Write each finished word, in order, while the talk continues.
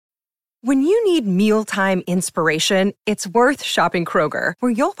When you need mealtime inspiration, it's worth shopping Kroger,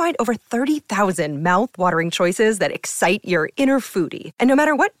 where you'll find over 30,000 mouth-watering choices that excite your inner foodie. And no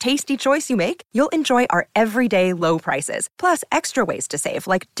matter what tasty choice you make, you'll enjoy our everyday low prices, plus extra ways to save,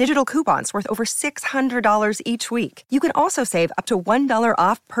 like digital coupons worth over $600 each week. You can also save up to $1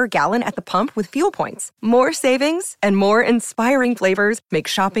 off per gallon at the pump with fuel points. More savings and more inspiring flavors make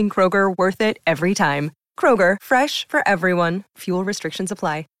shopping Kroger worth it every time. Kroger, fresh for everyone. Fuel restrictions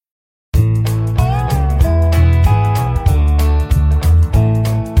apply.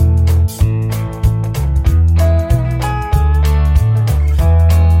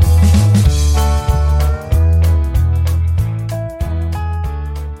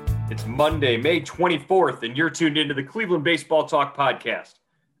 Monday, May 24th, and you're tuned into the Cleveland Baseball Talk podcast.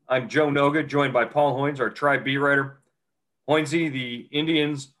 I'm Joe Noga, joined by Paul Hoynes, our Tribe beat writer. Hoynesy, the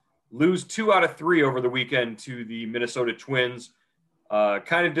Indians lose 2 out of 3 over the weekend to the Minnesota Twins.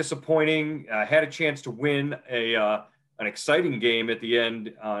 Kind of disappointing. Had a chance to win an exciting game at the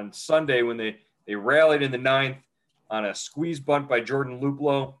end on Sunday when they rallied in the 9th on a squeeze bunt by Jordan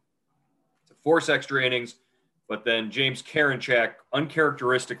Luplow to force extra innings, but then James Karinchak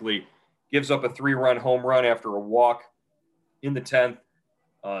uncharacteristically gives up a 3-run home run after a walk in the 10th.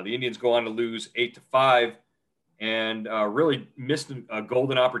 The Indians go on to lose 8-5 and really missed a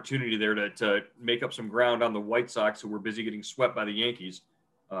golden opportunity there to make up some ground on the White Sox, who were busy getting swept by the Yankees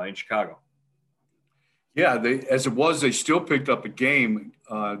in Chicago. Yeah, they still picked up a game.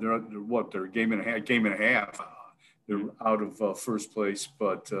 They're a game and a half. They're out of first place,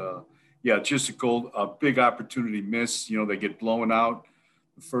 but just a big opportunity miss. You know, they get blown out.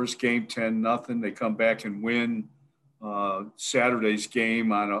 The first game 10-0. They come back and win Saturday's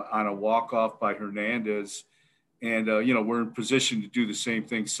game on a walk-off by Hernandez. And, we're in position to do the same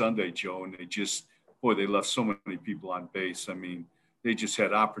thing Sunday, Joe. And they left so many people on base. I mean, they just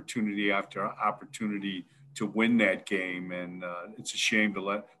had opportunity after opportunity to win that game. And it's a shame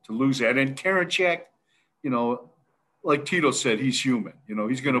to lose that. And Karinchak, like Tito said, he's human.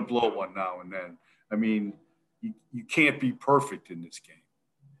 He's going to blow one now and then. I mean, you can't be perfect in this game.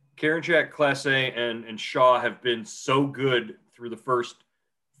 Karinchak, Clase, and Shaw have been so good through the first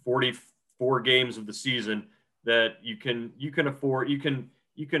 44 games of the season that you can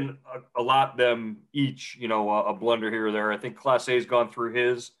allot them each, a blunder here or there. I think Clase's gone through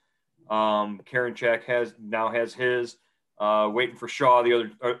his. Karinchak has his. Waiting for Shaw,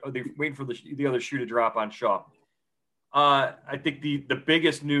 waiting for the other shoe to drop on Shaw. I think the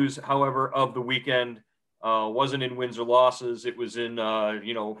biggest news, however, of the weekend wasn't in wins or losses. It was in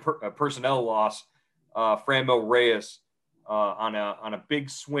a personnel loss. Franmil Reyes on a big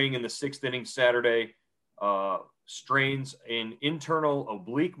swing in the 6th inning Saturday strains an internal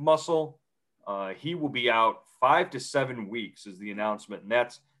oblique muscle. He will be out 5 to 7 weeks is the announcement, and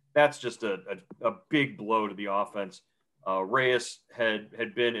that's just a big blow to the offense. Reyes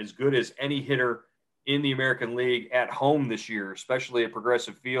had been as good as any hitter in the American League at home this year, especially at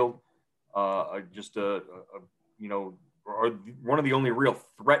Progressive Field. Just one of the only real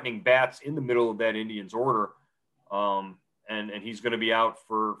threatening bats in the middle of that Indians order. And he's going to be out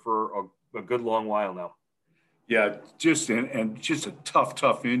for a good long while now. Yeah, just a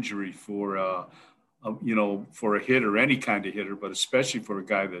tough injury for a hitter, any kind of hitter, but especially for a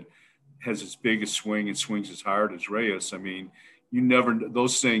guy that has as big a swing and swings as hard as Reyes. I mean,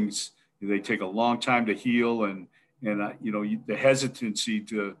 those things, they take a long time to heal, and the hesitancy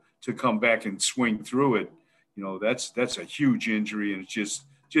to come back and swing through it, that's a huge injury, and it's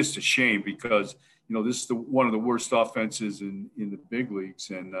just a shame because this is one of the worst offenses in the big leagues,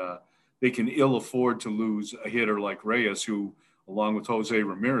 and they can ill afford to lose a hitter like Reyes, who, along with Jose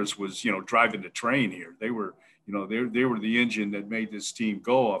Ramirez, was driving the train here. They were they were the engine that made this team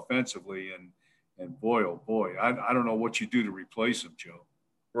go offensively, and boy, oh boy, I don't know what you do to replace him, Joe.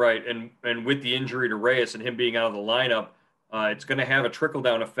 Right, and with the injury to Reyes and him being out of the lineup, it's going to have a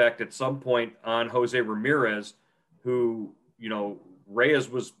trickle-down effect at some point on Jose Ramirez, who, Reyes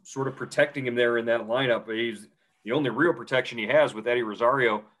was sort of protecting him there in that lineup. He's the only real protection he has with Eddie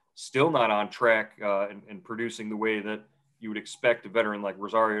Rosario still not on track and producing the way that you would expect a veteran like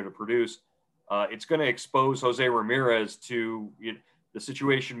Rosario to produce. It's going to expose Jose Ramirez to the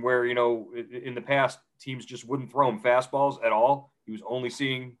situation where, in the past, teams just wouldn't throw him fastballs at all. He was only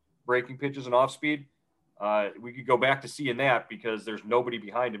seeing breaking pitches and off speed. We could go back to seeing that because there's nobody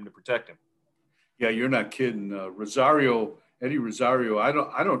behind him to protect him. Yeah, you're not kidding. Eddie Rosario,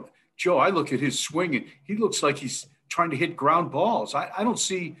 Joe, I look at his swing and he looks like he's trying to hit ground balls. I don't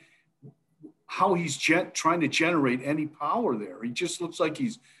see how he's trying to generate any power there. He just looks like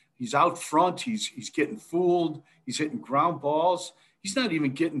he's out front. He's getting fooled. He's hitting ground balls. he's not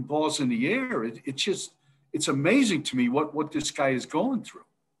even getting balls in the air. It's amazing to me what this guy is going through.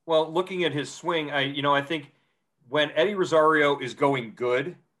 Well, looking at his swing, I think when Eddie Rosario is going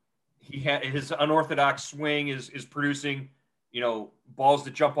good, his unorthodox swing is producing, balls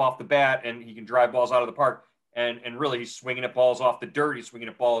that jump off the bat, and he can drive balls out of the park. And really, he's swinging at balls off the dirt. He's swinging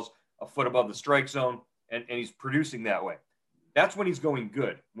at balls a foot above the strike zone, and he's producing that way. That's when he's going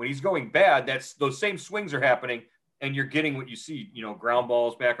good. When he's going bad, those same swings are happening, and you're getting what you see, ground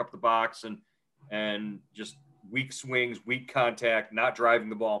balls back up the box and just weak swings, weak contact, not driving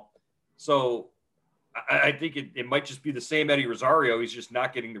the ball. So I think it might just be the same Eddie Rosario. He's just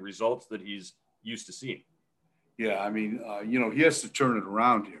not getting the results that he's used to seeing. Yeah, I mean, he has to turn it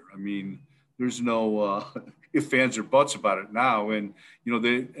around here. I mean, there's no ifs, ands, or buts about it now. And,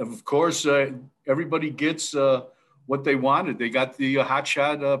 of course, everybody gets what they wanted. They got the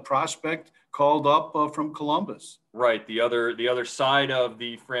hotshot prospect called up from Columbus. Right. The other side of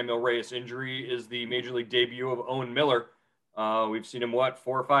the Franmil Reyes injury is the major league debut of Owen Miller. We've seen him, 4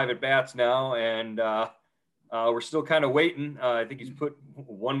 or 5 at-bats now, and we're still kind of waiting. I think he's put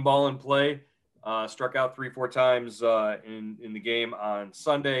one ball in play, struck out 3-4 times in the game on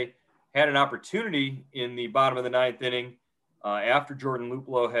Sunday. Had an opportunity in the bottom of the 9th inning after Jordan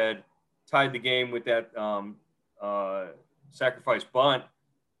Luplow had tied the game with that sacrifice bunt.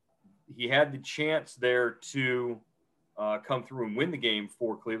 He had the chance there to come through and win the game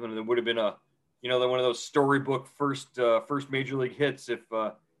for Cleveland, and it would have been one of those storybook first major league hits if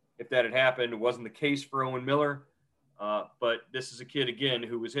that had happened. It wasn't the case for Owen Miller, but this is a kid again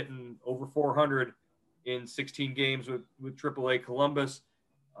who was hitting over 400 in 16 games with AAA Columbus.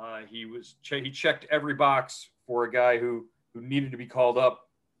 He checked every box for a guy who needed to be called up,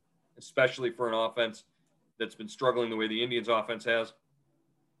 especially for an offense that's been struggling the way the Indians offense has.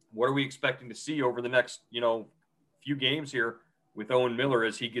 What are we expecting to see over the next, few games here with Owen Miller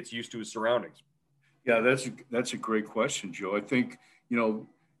as he gets used to his surroundings? Yeah, that's a great question, Joe. I think,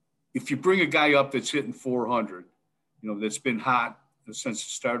 if you bring a guy up that's hitting 400, that's been hot since the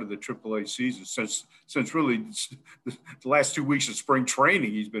start of the AAA season, since really the last 2 weeks of spring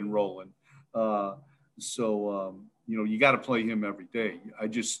training, he's been rolling. You got to play him every day.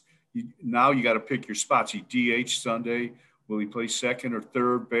 Now you got to pick your spots. He DH Sunday. Will he play second or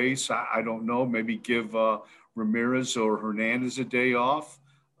third base? I don't know. Maybe give Ramirez or Hernandez a day off.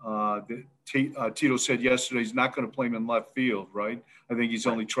 Tito said yesterday he's not going to play him in left field, right? I think he's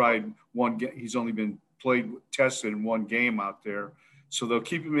only tried one. He's only been tested in one game out there. So they'll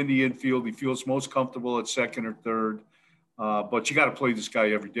keep him in the infield. He feels most comfortable at second or third. But you got to play this guy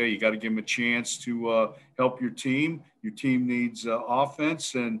every day. You got to give him a chance to help your team. Your team needs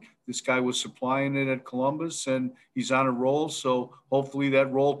offense, and this guy was supplying it at Columbus, and he's on a roll. So hopefully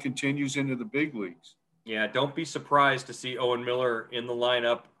that roll continues into the big leagues. Yeah, don't be surprised to see Owen Miller in the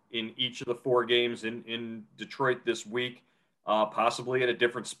lineup in each of the 4 games in Detroit this week, possibly at a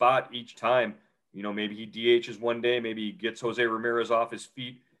different spot each time. Maybe he DHs one day, maybe he gets Jose Ramirez off his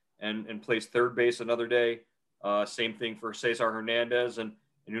feet and plays third base another day. Same thing for Cesar Hernandez, and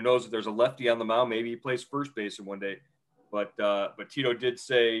who knows if there's a lefty on the mound, maybe he plays first base in one day. But Tito did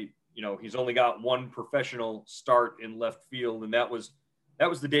say, he's only got one professional start in left field, and that was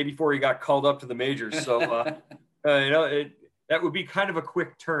the day before he got called up to the majors. So, that would be kind of a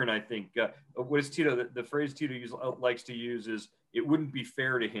quick turn, I think. What is Tito? The phrase Tito likes to use is, it wouldn't be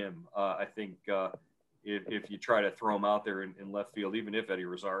fair to him, I think, if you try to throw him out there in left field, even if Eddie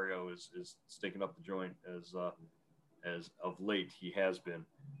Rosario is sticking up the joint as of late he has been.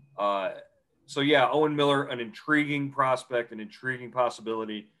 So, yeah, Owen Miller, an intriguing prospect, an intriguing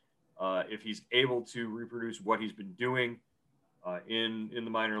possibility. If he's able to reproduce what he's been doing in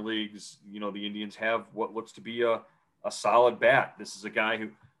the minor leagues, the Indians have what looks to be a solid bat. This is a guy who,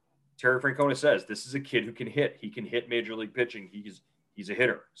 Terry Francona says, this is a kid who can hit. He can hit major league pitching. He's a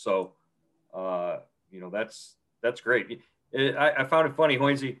hitter. So, that's great. I found it funny,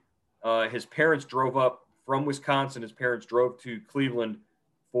 Hoynesy. His parents drove up from Wisconsin. His parents drove to Cleveland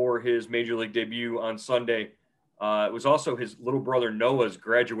for his major league debut on Sunday. It was also his little brother Noah's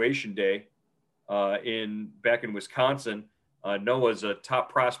graduation day back in Wisconsin. Noah's a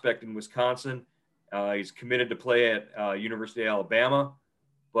top prospect in Wisconsin. He's committed to play at University of Alabama,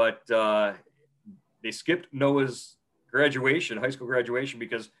 but they skipped Noah's graduation, high school graduation,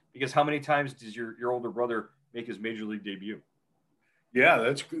 because how many times does your older brother make his major league debut?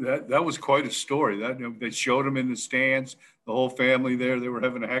 Yeah, that was quite a story. They showed him in the stands, the whole family there. They were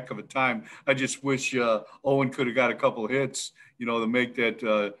having a heck of a time. I just wish Owen could have got a couple of hits, to make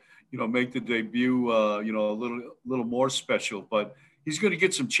that, make the debut, a little more special. But he's going to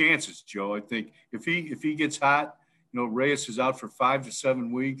get some chances, Joe. I think if he gets hot, Reyes is out for 5 to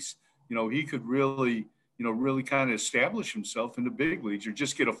 7 weeks. He could really, really kind of establish himself in the big leagues or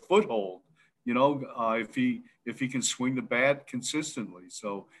just get a foothold, if he can swing the bat consistently.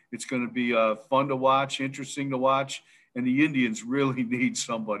 So it's going to be fun to watch, interesting to watch. And the Indians really need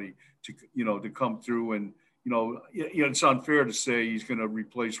somebody to come through and, it's unfair to say he's going to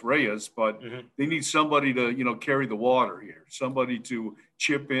replace Reyes, but they need somebody to, carry the water here, somebody to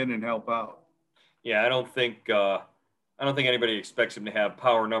chip in and help out. Yeah, I don't think anybody expects him to have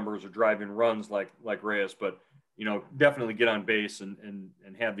power numbers or drive in runs like Reyes, but definitely get on base and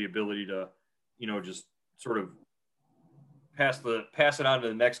have the ability to, just sort of pass it on to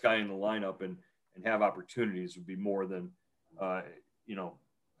the next guy in the lineup and have opportunities would be more than I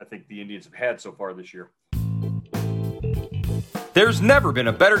think the Indians have had so far this year. There's never been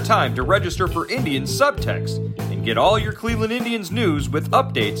a better time to register for Indians Subtext and get all your Cleveland Indians news with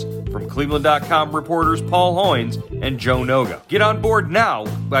updates from Cleveland.com reporters Paul Hoynes and Joe Noga. Get on board now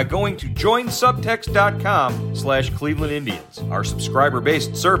by going to joinsubtext.com/Cleveland Indians. Our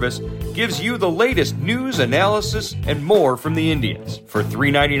subscriber-based service gives you the latest news, analysis, and more from the Indians. For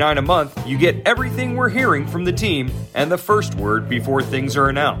 $3.99 a month, you get everything we're hearing from the team and the first word before things are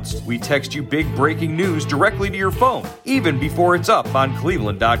announced. We text you big breaking news directly to your phone, even before it's up on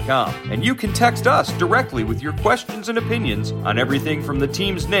Cleveland.com. And you can text us directly with your questions and opinions on everything from the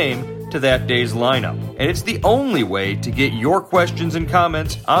team's name to that day's lineup. And it's the only way to get your questions and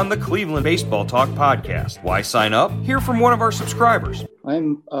comments on the Cleveland Baseball Talk podcast. Why sign up? Hear from one of our subscribers.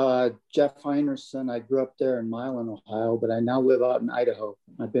 I'm Jeff Heinerson. I grew up there in Milan, Ohio, but I now live out in Idaho.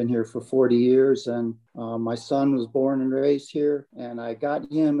 I've been here for 40 years, and my son was born and raised here, and I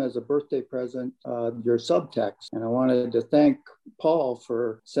got him as a birthday present your subtext. And I wanted to thank Paul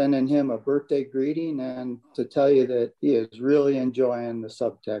for sending him a birthday greeting and to tell you that he is really enjoying the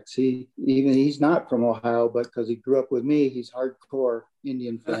subtext. He's not from Ohio, but because he grew up with me, he's hardcore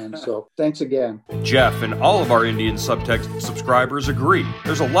Indian fan. So thanks again. Jeff and all of our Indian Subtext subscribers agree.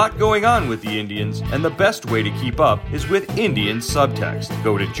 There's a lot going on with the Indians, and the best way to keep up is with Indian Subtext.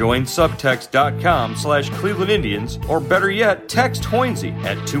 Go to joinsubtext.com/Cleveland Indians, or better yet, text Hoynesy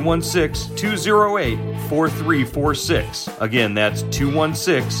at 216-208-4346. Again, that's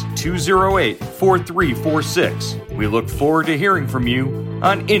 216-208-4346. We look forward to hearing from you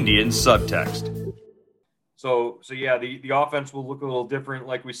on Indian Subtext. So yeah, the offense will look a little different.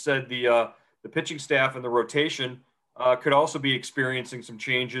 Like we said, the pitching staff and the rotation could also be experiencing some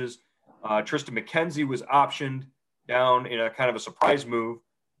changes. Tristan McKenzie was optioned down in a kind of a surprise move,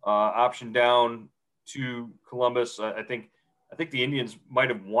 optioned down to Columbus. I think the Indians might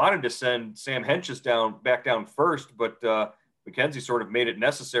have wanted to send Sam Hentges back down first, but McKenzie sort of made it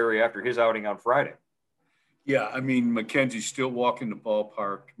necessary after his outing on Friday. Yeah, I mean, McKenzie's still walking the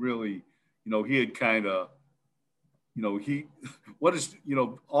ballpark. Really, he had kind of.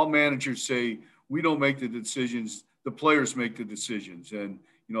 All managers say, we don't make the decisions, the players make the decisions. And,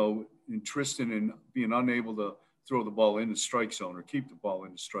 in Tristan and being unable to throw the ball in the strike zone or keep the ball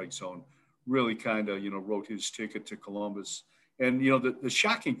in the strike zone really kind of, wrote his ticket to Columbus. And, the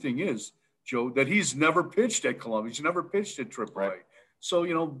shocking thing is, Joe, that he's never pitched at Columbus. He's never pitched at AAA. Right. So,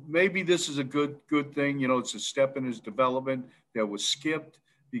 maybe this is a good thing. It's a step in his development that was skipped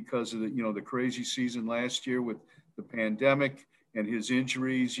because of the crazy season last year with the pandemic and his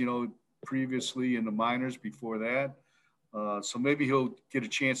injuries, previously in the minors before that. So maybe he'll get a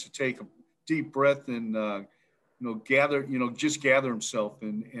chance to take a deep breath and, gather himself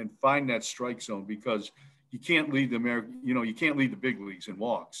and find that strike zone, because you can't lead you can't lead the big leagues in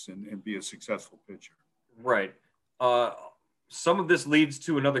walks and be a successful pitcher. Right. Some of this leads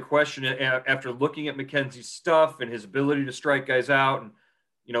to another question after looking at McKenzie's stuff and his ability to strike guys out. And,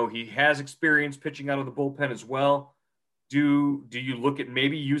 he has experience pitching out of the bullpen as well. Do you look at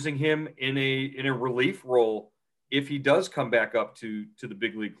maybe using him in a relief role if he does come back up to the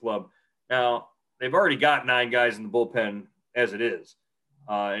big league club? Now, they've already got 9 guys in the bullpen as it is.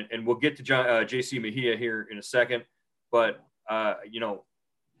 And we'll get to J.C. Mejia here in a second. But,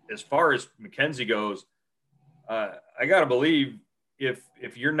 as far as McKenzie goes, I got to believe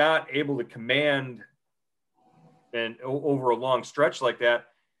if you're not able to command and over a long stretch like that,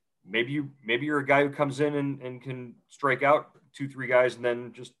 maybe you're a guy who comes in and can strike out 2-3 guys and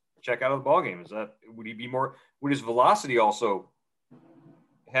then just check out of the ballgame. Would his velocity also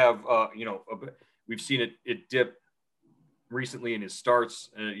have, we've seen it dip recently in his starts,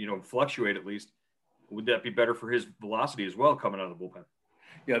 fluctuate at least. Would that be better for his velocity as well coming out of the bullpen?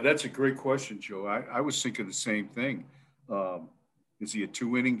 Yeah, that's a great question, Joe. I was thinking the same thing. Is he a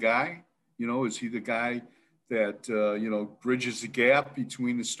 2-inning guy? Is he the guy that, bridges the gap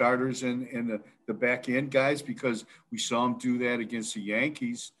between the starters and the the back end guys, because we saw him do that against the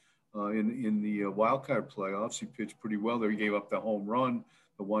Yankees in the wild card playoffs. He pitched pretty well there. He gave up the one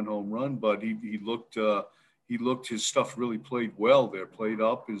home run, but he looked his stuff really played well there. Played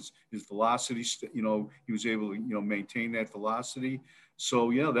up his velocity. He was able to maintain that velocity.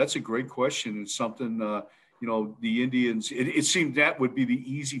 So that's a great question. It's something the Indians. It seemed that would be the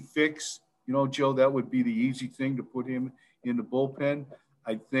easy fix. Joe, that would be the easy thing to put him in the bullpen.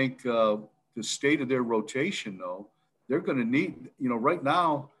 I think the state of their rotation, though, they're going to need, right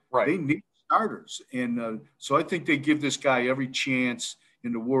now, they need starters. And so I think they give this guy every chance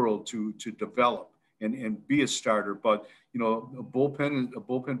in the world to develop and be a starter. But, a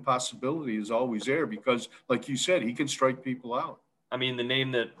bullpen possibility is always there because, like you said, he can strike people out. I mean, the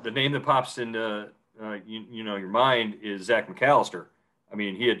name that pops into, your mind is Zach McAllister. I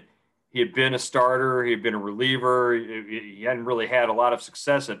mean, he had been a starter. He had been a reliever. He hadn't really had a lot of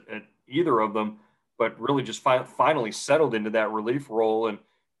success at either of them, but really just finally settled into that relief role. And,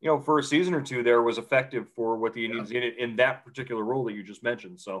 for a season or two there was effective for what the Indians needed in that particular role that you just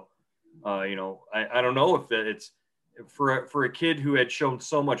mentioned. So, I don't know if it's for a kid who had shown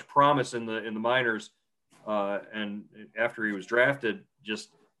so much promise in the minors and after he was drafted, just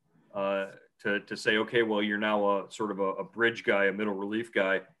to say, okay, well, you're now a sort of a bridge guy, a middle relief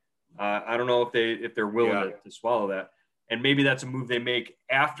guy. I don't know if they're willing to swallow that. And maybe that's a move they make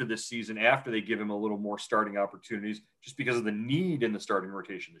after this season, after they give him a little more starting opportunities, just because of the need in the starting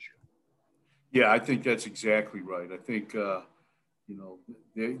rotation this year. Yeah, I think that's exactly right. I think,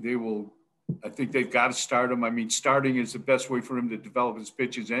 they will – I think they've got to start him. I mean, starting is the best way for him to develop his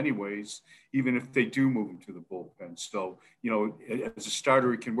pitches anyways, even if they do move him to the bullpen. So, as a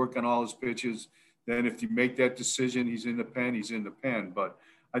starter, he can work on all his pitches. Then if you make that decision, he's in the pen, he's in the pen. But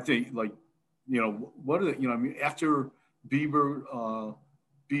I think, what are the – I mean, after – Bieber,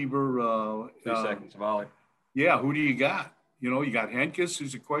 3 seconds, Volley. Yeah, who do you got? You got Henkes,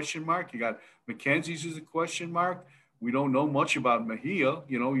 who's a question mark. You got McKenzie's, who's a question mark. We don't know much about Mejia.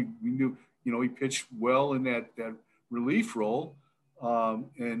 We knew, he pitched well in that relief role.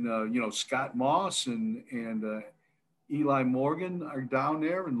 Scott Moss and Eli Morgan are down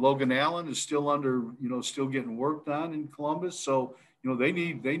there, and Logan Allen is still still getting worked on in Columbus. So, they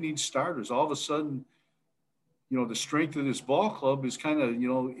need starters. All of a sudden, the strength of this ball club is kind of,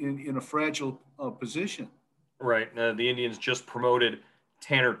 in a fragile position. Right. The Indians just promoted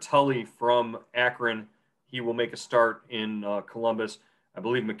Tanner Tully from Akron. He will make a start in Columbus. I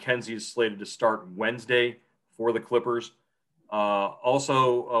believe McKenzie is slated to start Wednesday for the Clippers.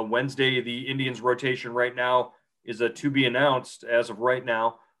 Also, Wednesday, the Indians rotation right now is to be announced as of right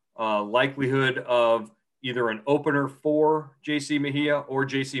now. Likelihood of either an opener for J.C. Mejia or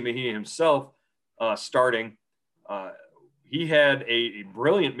J.C. Mejia himself starting. He had a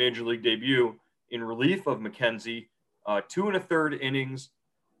brilliant major league debut in relief of McKenzie, 2 1/3 innings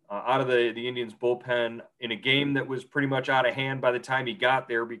out of the Indians bullpen in a game that was pretty much out of hand by the time he got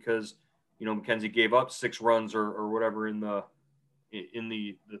there because, McKenzie gave up 6 runs or whatever in the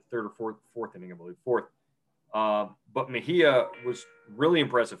third or fourth inning, I believe, fourth. But Mejia was really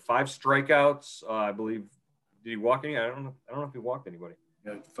impressive. 5 strikeouts, I believe. Did he walk any? I don't know if he walked anybody.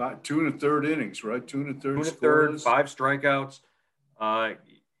 Yeah, 2 1/3 innings, right? 2 1/3. 2 1/3, 5 strikeouts.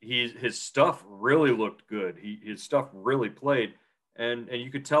 His stuff really looked good. His stuff really played, and you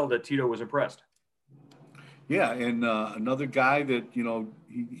could tell that Tito was impressed. Yeah, and another guy that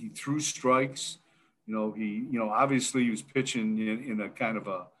he threw strikes. Obviously he was pitching in a kind of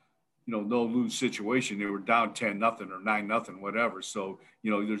a no lose situation. They were down 10-0 or 9-0, whatever. So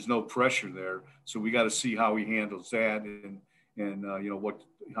there's no pressure there. So we got to see how he handles that and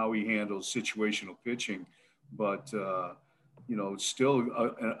how he handles situational pitching, but still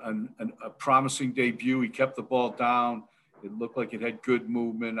a promising debut. He kept the ball down. It looked like it had good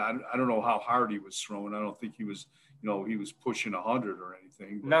movement. I don't know how hard he was throwing. I don't think he was pushing 100 or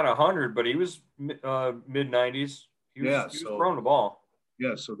anything. Not 100, but he was mid 90s. He was throwing the ball.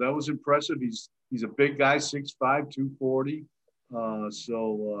 Yeah, so that was impressive. He's a big guy, 6'5", 240.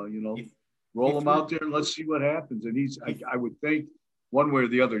 Roll him out there and let's see what happens. And I would think one way or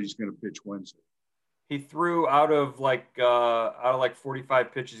the other, he's going to pitch Wednesday. He threw out of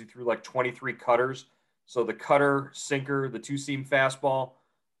 45 pitches, he threw 23 cutters. So the cutter, sinker, the 2-seam fastball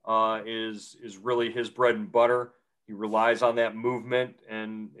is really his bread and butter. He relies on that movement,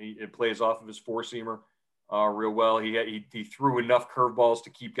 and it plays off of his 4-seamer real well. He threw enough curveballs to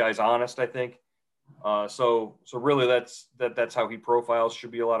keep guys honest, I think. So really that's how he profiles.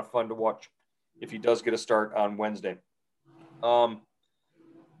 Should be a lot of fun to watch if he does get a start on Wednesday. So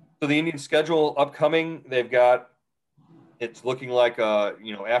the Indian schedule upcoming, they've got it's looking like,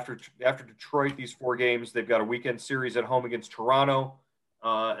 after Detroit, these 4 games, they've got a weekend series at home against Toronto,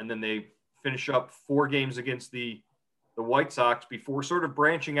 and then they finish up 4 games against the White Sox before sort of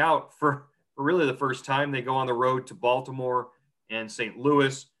branching out for really the first time. They go on the road to Baltimore and St.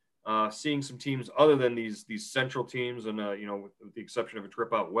 Louis, seeing some teams other than these central teams, and with the exception of a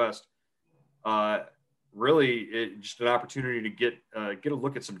trip out west. Really, just an opportunity to get a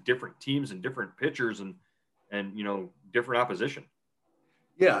look at some different teams and different pitchers and different opposition.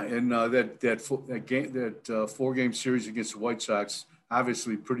 Yeah, and that 4-game series against the White Sox,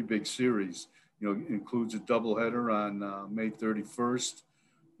 obviously pretty big series. Includes a doubleheader on May 31st.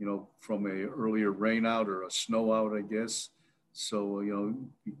 From a earlier rain out or a snow out, I guess. So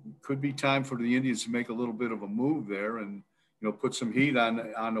could be time for the Indians to make a little bit of a move there and put some heat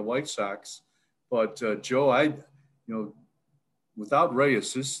on the White Sox. But Joe, without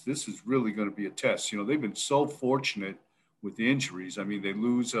Reyes, this is really going to be a test. They've been so fortunate with the injuries. I mean, they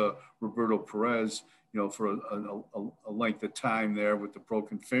lose Roberto Perez, for a length of time there with the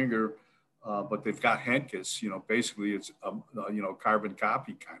broken finger, but they've got Hentges. Basically it's a carbon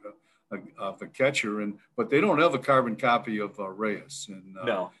copy kind of the catcher, but they don't have a carbon copy of Reyes, and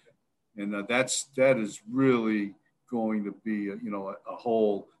no, and that is really going to be a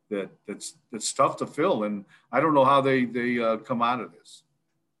hole that's tough to fill, and I don't know how they come out of this.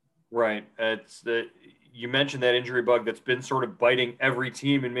 Right. You mentioned that injury bug that's been sort of biting every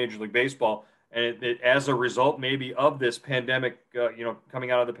team in Major League Baseball, and it as a result maybe of this pandemic,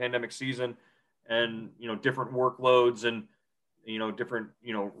 coming out of the pandemic season, and different workloads and different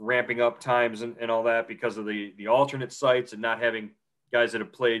ramping up times and all that because of the alternate sites and not having guys that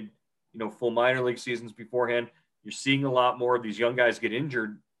have played full minor league seasons beforehand. You're seeing a lot more of these young guys get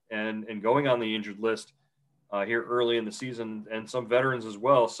injured and going on the injured list here early in the season, and some veterans as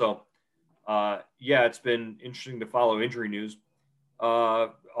well. So, it's been interesting to follow injury news.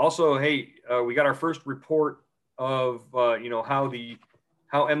 Also, hey, we got our first report of how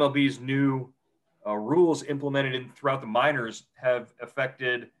MLB's new rules implemented throughout the minors have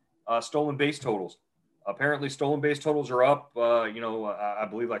affected stolen base totals. Apparently, stolen base totals are up. I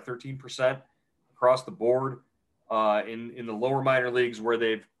believe like 13% across the board in the lower minor leagues, where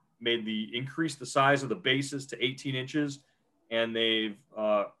they've increased the size of the bases to 18 inches, and they've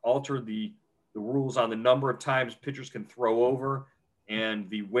altered the rules on the number of times pitchers can throw over, and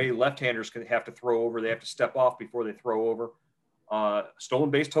the way left-handers can have to throw over. They have to step off before they throw over.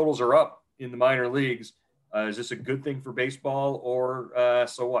 Stolen base totals are up in the minor leagues. Is this a good thing for baseball, or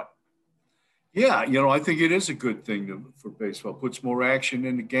so what? Yeah, I think it is a good thing for baseball. Puts more action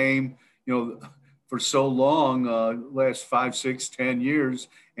in the game. For so long, last 5, 6, 10 years,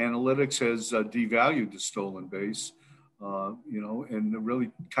 analytics has devalued the stolen base, and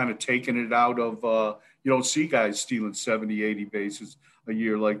really kind of taken it out of, you don't see guys stealing 70, 80 bases a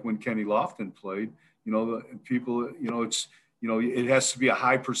year like when Kenny Lofton played. People, it has to be a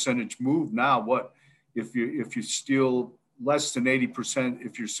high percentage move now. What if you steal less than 80%,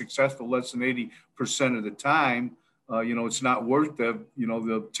 if you're successful less than 80% of the time, it's not worth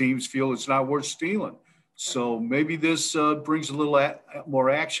the teams feel it's not worth stealing. So maybe this brings a little more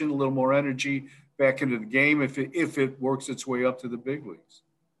action, a little more energy back into the game if it works its way up to the big leagues.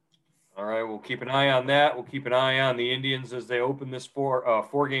 All right, we'll keep an eye on that. We'll keep an eye on the Indians as they open this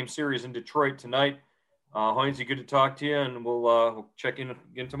 4-game series in Detroit tonight. Hoynesy, good to talk to you, and we'll check in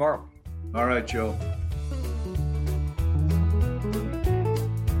again tomorrow. All right, Joe.